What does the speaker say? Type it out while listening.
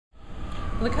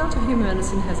Well, the College of Human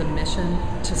Medicine has a mission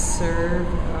to serve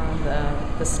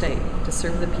the state, to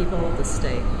serve the people of the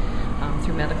state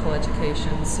through medical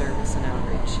education, service, and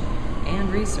outreach,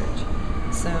 and research.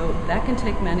 So that can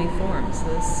take many forms.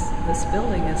 This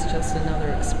building is just another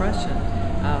expression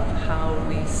of how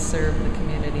we serve the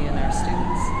community and our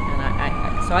students.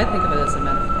 And so I think of it as a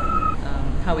metaphor.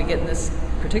 How we get in this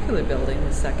particular building,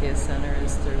 the Secchia Center,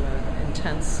 is through an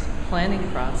intense planning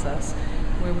process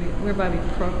whereby we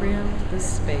programmed the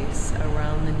space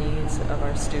around the needs of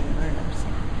our student learners.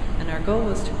 And our goal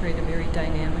was to create a very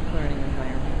dynamic learning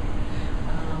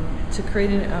environment, to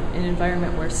create an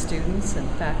environment where students and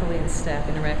faculty and staff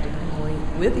interacted not only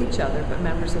with each other, but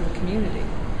members of the community.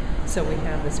 So we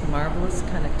have this marvelous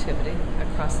connectivity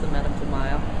across the medical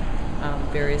mile,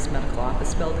 various medical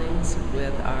office buildings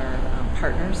with our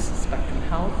partners, Spectrum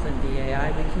Health and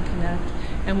BAI we can connect,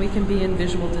 and we can be in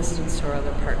visual distance to our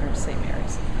other partners, same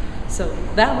areas. So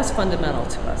that was fundamental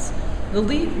to us. The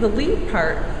LEED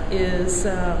part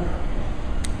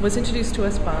was introduced to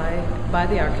us by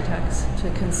the architects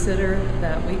to consider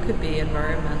that we could be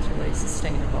environmentally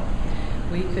sustainable.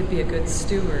 We could be a good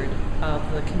steward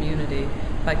of the community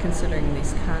by considering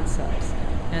these concepts.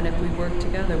 And if we work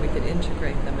together, we could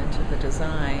integrate them into the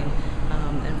design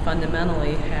and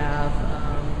fundamentally have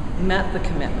met the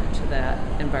commitment to that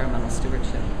environmental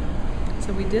stewardship.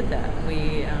 So we did that.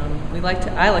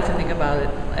 I like to think about it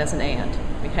as an and.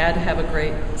 We had to have a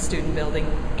great student building,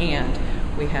 and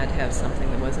we had to have something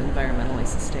that was environmentally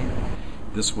sustainable.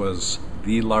 This was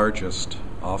the largest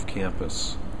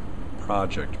off-campus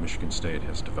project Michigan State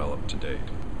has developed to date.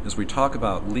 As we talk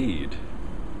about LEED,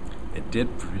 it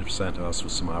did present us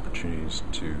with some opportunities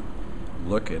to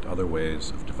look at other ways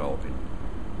of developing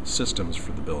systems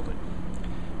for the building.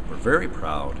 We're very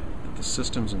proud that the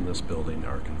systems in this building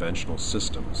are conventional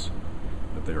systems,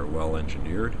 that they are well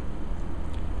engineered,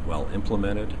 well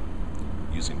implemented,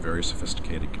 using very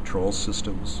sophisticated control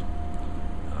systems,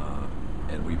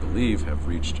 and we believe have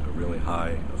reached a really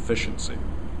high efficiency.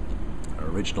 Our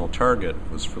original target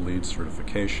was for LEED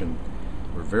certification.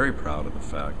 We're very proud of the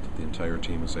fact that the entire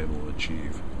team was able to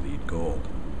achieve LEED Gold.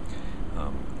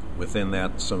 Within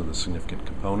that, some of the significant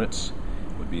components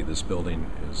would be this building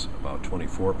is about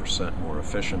 24% more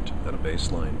efficient than a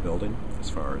baseline building as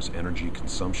far as energy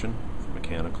consumption for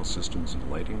mechanical systems and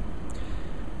lighting.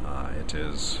 It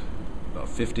is about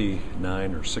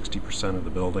 59 or 60% of the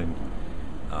building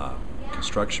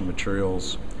construction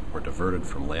materials were diverted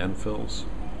from landfills.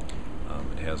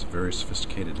 It has a very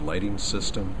sophisticated lighting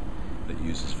system that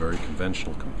uses very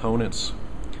conventional components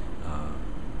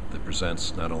that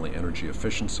presents not only energy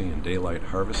efficiency and daylight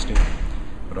harvesting,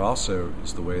 but also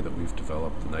is the way that we've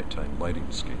developed the nighttime lighting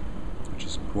scheme, which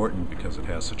is important because it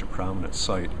has such a prominent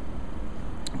site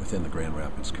within the Grand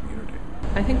Rapids community.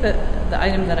 I think that the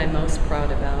item that I'm most proud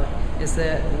about is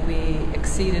that we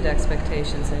exceeded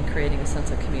expectations in creating a sense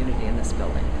of community in this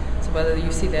building. So whether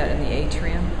you see that in the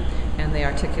atrium and the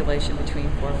articulation between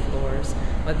 4 floors,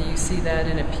 whether you see that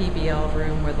in a PBL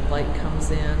room where the light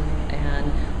comes in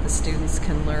and the students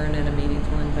can learn in a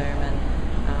meaningful environment,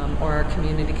 or our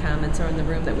community commons, or in the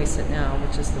room that we sit now,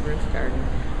 which is the roof garden,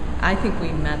 I think we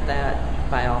met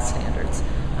that by all standards.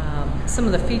 Some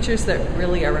of the features that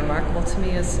really are remarkable to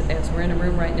me is, as we're in a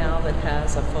room right now that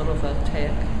has a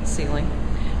photovoltaic ceiling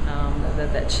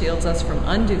that shields us from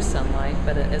undue sunlight,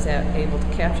 but it is able to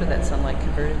capture that sunlight,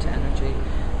 convert it to energy,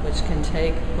 which can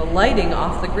take the lighting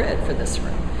off the grid for this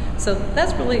room. So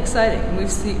that's really exciting, and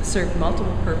we've served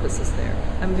multiple purposes there.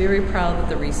 I'm very proud that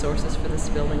the resources for this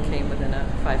building came within a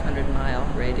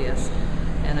 500-mile radius,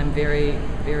 and I'm very,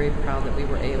 very proud that we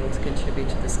were able to contribute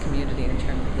to this community in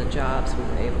terms of the jobs we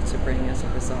were able to bring as a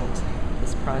result of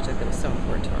this project that was so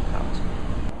important to our college.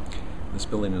 This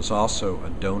building is also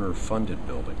a donor-funded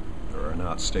building. There are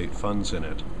not state funds in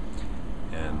it,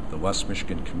 and the West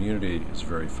Michigan community is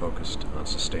very focused on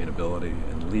sustainability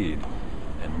and LEED,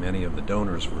 and many of the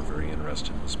donors were very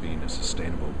interested in this being a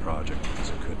sustainable project as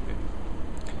it could be.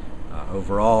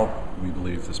 Overall, we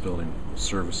believe this building will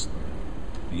service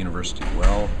the university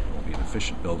well. It will be an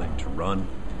efficient building to run.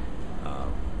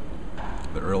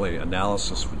 The early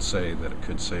analysis would say that it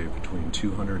could save between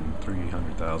 $200,000 and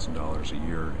 $300,000 a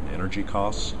year in energy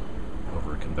costs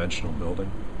over a conventional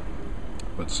building,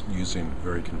 but using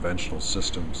very conventional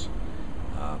systems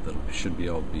that should be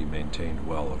able to be maintained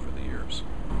well over the years.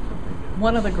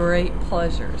 One of the great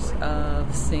pleasures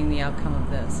of seeing the outcome of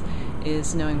this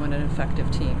is knowing what an effective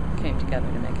team came together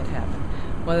to make it happen.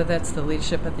 Whether that's the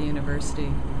leadership at the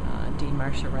university, Dean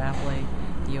Marcia Rapley,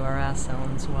 the URS,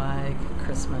 Ellen Zweig,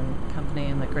 Chrisman Company,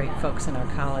 and the great folks in our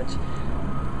college.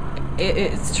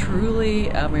 It's truly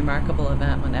a remarkable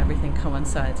event when everything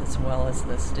coincides as well as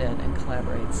this did and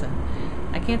collaborates.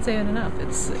 And I can't say it enough.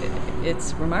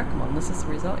 It's remarkable, and this is the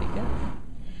result you get.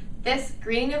 This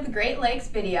Greening of the Great Lakes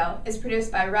video is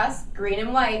produced by Russ Green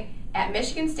and White at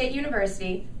Michigan State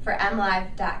University for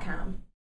MLive.com.